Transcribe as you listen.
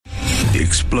The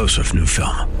explosive new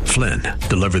film, Flynn,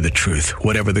 Deliver the Truth,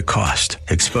 Whatever the Cost,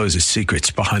 exposes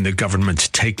secrets behind the government's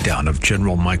takedown of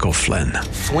General Michael Flynn.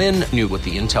 Flynn knew what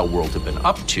the intel world had been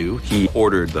up to. He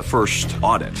ordered the first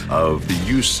audit of the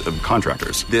use of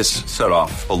contractors. This set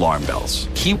off alarm bells.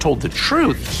 He told the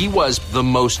truth. He was the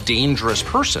most dangerous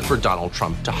person for Donald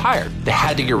Trump to hire. They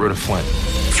had to get rid of Flynn.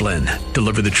 Flynn,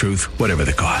 Deliver the Truth, Whatever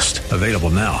the Cost. Available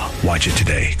now. Watch it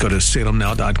today. Go to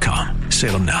salemnow.com.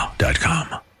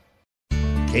 salemnow.com.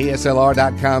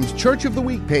 KSLR.com's Church of the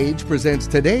Week page presents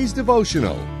today's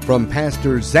devotional from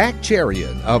Pastor Zach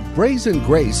Cherian of Brazen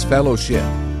Grace Fellowship.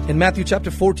 In Matthew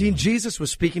chapter 14, Jesus was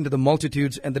speaking to the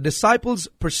multitudes, and the disciples,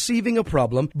 perceiving a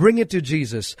problem, bring it to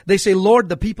Jesus. They say, "Lord,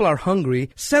 the people are hungry.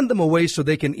 Send them away so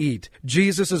they can eat."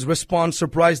 Jesus' response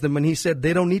surprised them when he said,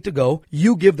 "They don't need to go.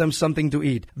 You give them something to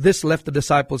eat." This left the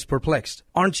disciples perplexed.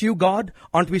 "Aren't you God?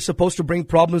 Aren't we supposed to bring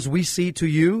problems we see to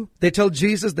you?" They tell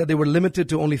Jesus that they were limited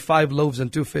to only 5 loaves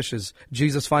and 2 fishes.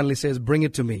 Jesus finally says, "Bring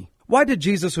it to me." Why did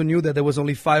Jesus, who knew that there was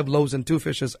only 5 loaves and 2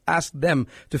 fishes, ask them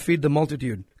to feed the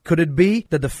multitude? Could it be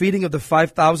that the feeding of the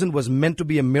 5,000 was meant to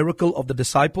be a miracle of the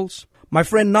disciples? My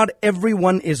friend, not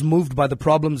everyone is moved by the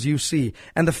problems you see,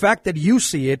 and the fact that you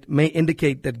see it may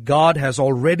indicate that God has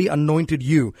already anointed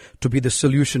you to be the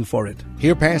solution for it.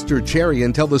 Hear Pastor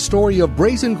Cherian tell the story of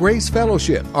Brazen Grace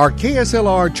Fellowship, our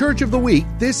KSLR Church of the Week,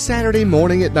 this Saturday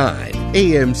morning at 9,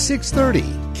 AM 630,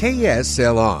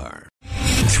 KSLR.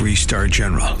 3-star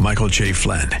General Michael J.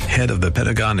 Flynn, head of the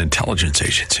Pentagon Intelligence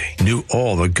Agency, knew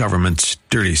all the government's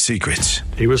dirty secrets.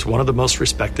 He was one of the most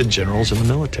respected generals in the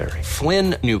military.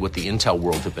 Flynn knew what the intel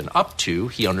world had been up to.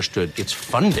 He understood its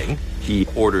funding. He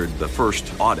ordered the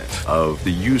first audit of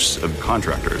the use of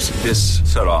contractors. This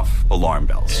set off alarm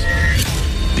bells.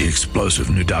 The explosive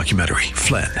new documentary,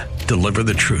 Flynn, Deliver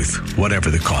the Truth, Whatever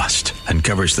the Cost,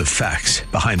 uncovers the facts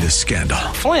behind this scandal.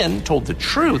 Flynn told the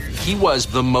truth. He was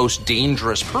the most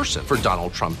dangerous person for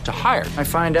Donald Trump to hire. I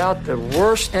find out the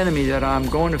worst enemy that I'm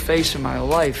going to face in my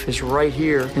life is right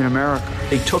here in America.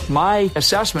 They took my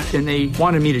assessment and they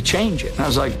wanted me to change it. And I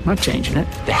was like, I'm not changing it.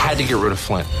 They had to get rid of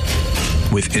Flynn.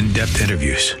 With in-depth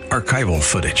interviews, archival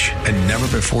footage, and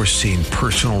never-before-seen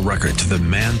personal records of the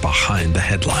man behind the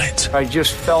headlines. I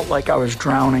just felt like I was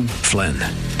drowning. Flynn,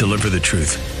 Deliver the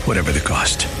Truth, Whatever the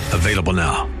Cost. Available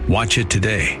now. Watch it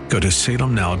today. Go to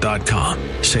salemnow.com.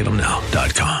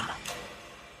 salemnow.com.